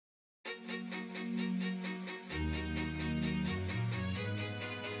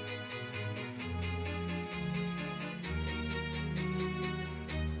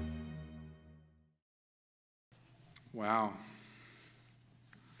Wow.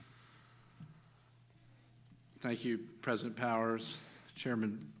 Thank you, President Powers,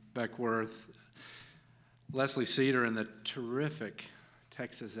 Chairman Beckworth, Leslie Cedar, and the terrific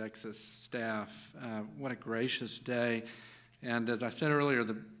Texas Exis staff. What a gracious day. And as I said earlier,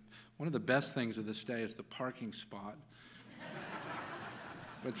 one of the best things of this day is the parking spot,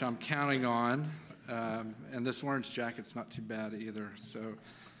 which I'm counting on. And this orange jacket's not too bad either. So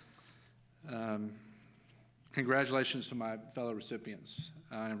congratulations to my fellow recipients.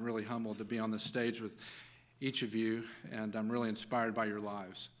 I'm really humbled to be on this stage with each of you, and I'm really inspired by your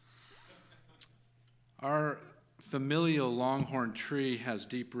lives. Our familial Longhorn tree has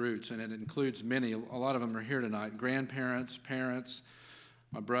deep roots, and it includes many. A lot of them are here tonight: grandparents, parents,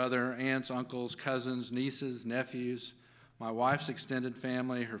 my brother, aunts, uncles, cousins, nieces, nephews, my wife's extended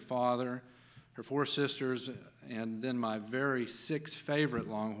family, her father, her 4 sisters, and then my very 6 favorite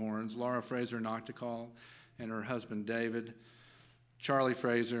Longhorns: Laura Fraser Noctical and her husband David, Charlie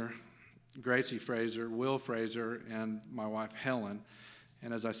Fraser, Gracie Fraser, Will Fraser, and my wife Helen.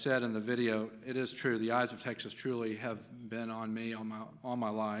 And as I said in the video, it is true, the eyes of Texas truly have been on me all my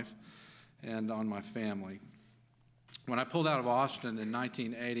life and on my family. When I pulled out of Austin in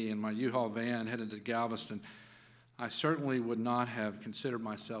 1980 in my U-Haul van headed to Galveston, I certainly would not have considered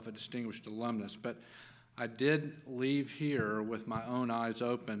myself a distinguished alumnus, but I did leave here with my own eyes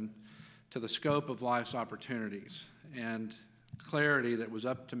open to the scope of life's opportunities and clarity that was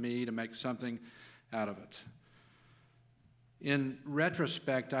up to me to make something out of it. In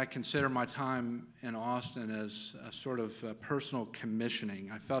retrospect, I consider my time in Austin as a sort of personal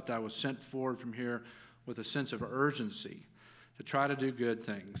commissioning. I felt I was sent forward from here with a sense of urgency to try to do good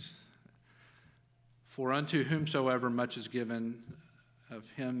things. For unto whomsoever much is given, of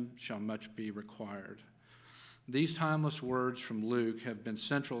him shall much be required. These timeless words from Luke have been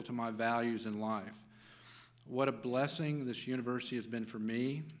central to my values in life. What a blessing this university has been for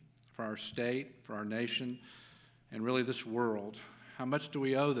me, for our state, for our nation, and really this world. How much do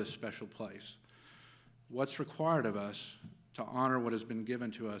we owe this special place? What's required of us to honor what has been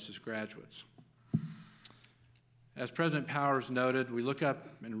given to us as graduates? As President Powers noted, we look up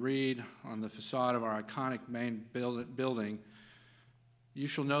and read on the facade of our iconic main building, "You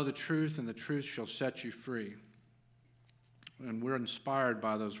shall know the truth, and the truth shall set you free." And we're inspired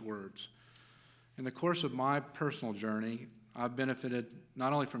by those words. In the course of my personal journey, I've benefited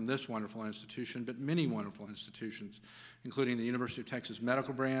not only from this wonderful institution, but many wonderful institutions, including the University of Texas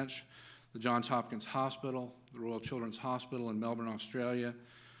Medical Branch, the Johns Hopkins Hospital, the Royal Children's Hospital in Melbourne, Australia,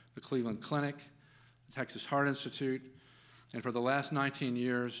 the Cleveland Clinic, the Texas Heart Institute, and for the last 19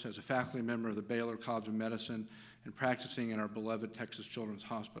 years as a faculty member of the Baylor College of Medicine and practicing in our beloved Texas Children's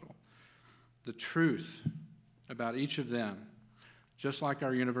Hospital. The truth about each of them, just like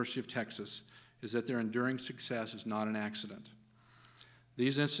our University of Texas, is that their enduring success is not an accident.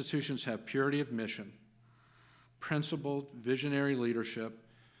 These institutions have purity of mission, principled, visionary leadership,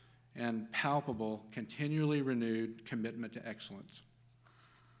 and palpable, continually renewed commitment to excellence.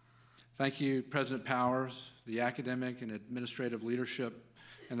 Thank you, President Powers, the academic and administrative leadership,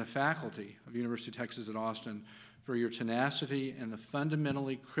 and the faculty of University of Texas at Austin for your tenacity and the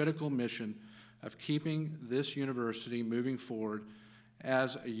fundamentally critical mission of keeping this university moving forward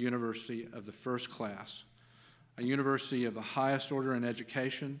as a university of the first class, a university of the highest order in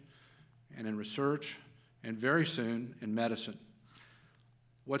education and in research, and very soon in medicine.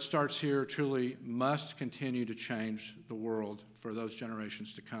 What starts here truly must continue to change the world for those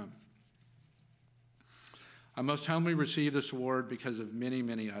generations to come. I most humbly receive this award because of many,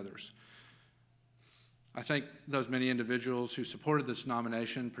 many others. I thank those many individuals who supported this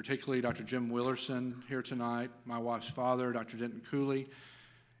nomination, particularly Dr. Jim Willerson here tonight, my wife's father, Dr. Denton Cooley,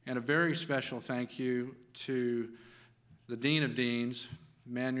 and a very special thank you to the Dean of Deans,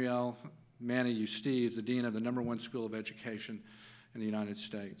 Manuel Manny Eustiz, the Dean of the #1 School of Education in the United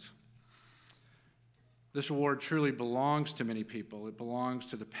States. This award truly belongs to many people. It belongs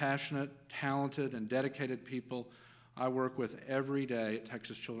to the passionate, talented, and dedicated people I work with every day at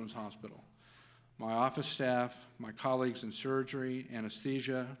Texas Children's Hospital. My office staff, my colleagues in surgery,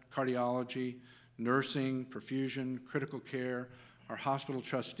 anesthesia, cardiology, nursing, perfusion, critical care, our hospital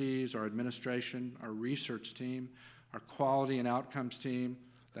trustees, our administration, our research team, our quality and outcomes team,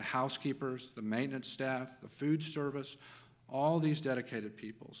 the housekeepers, the maintenance staff, the food service, all these dedicated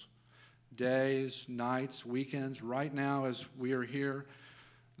peoples. Days, nights, weekends, right now as we are here,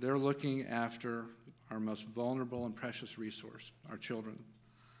 they're looking after our most vulnerable and precious resource, our children.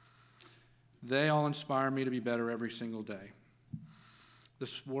 They all inspire me to be better every single day.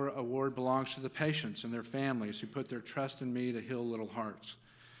 This award belongs to the patients and their families who put their trust in me to heal little hearts.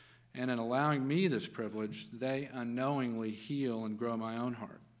 And in allowing me this privilege, they unknowingly heal and grow my own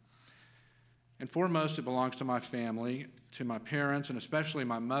heart. And foremost, it belongs to my family, to my parents, and especially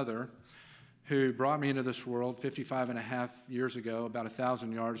my mother, who brought me into this world 55 and a half years ago, about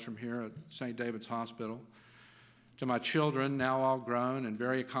 1,000 yards from here at St. David's Hospital. To my children, now all grown and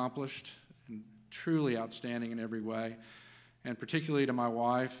very accomplished and truly outstanding in every way, and particularly to my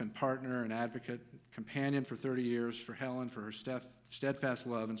wife and partner and advocate, companion for 30 years, for Helen, for her steadfast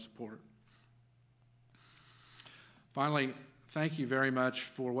love and support. Finally, thank you very much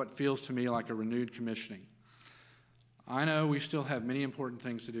for what feels to me like a renewed commissioning. I know we still have many important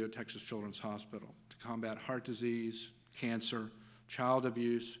things to do at Texas Children's Hospital to combat heart disease, cancer, child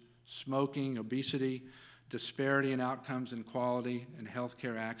abuse, smoking, obesity, disparity in outcomes and quality, and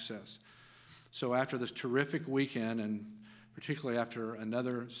healthcare access. So after this terrific weekend, and particularly after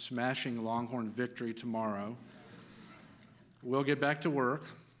another smashing Longhorn victory tomorrow, we'll get back to work.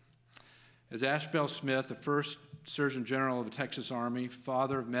 As Ashbel Smith, the first Surgeon General of the Texas Army,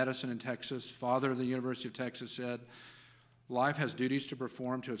 father of medicine in Texas, father of the University of Texas, said, "Life has duties to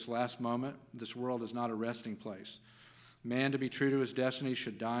perform to its last moment. This world is not a resting place. Man, to be true to his destiny,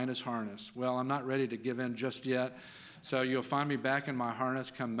 should die in his harness." Well, I'm not ready to give in just yet, so you'll find me back in my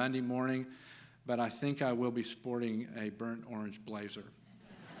harness come Monday morning, but I think I will be sporting a burnt orange blazer.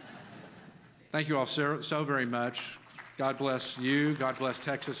 Thank you all so very much. God bless you. God bless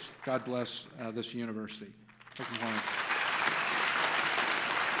Texas. God bless this university. Thank you.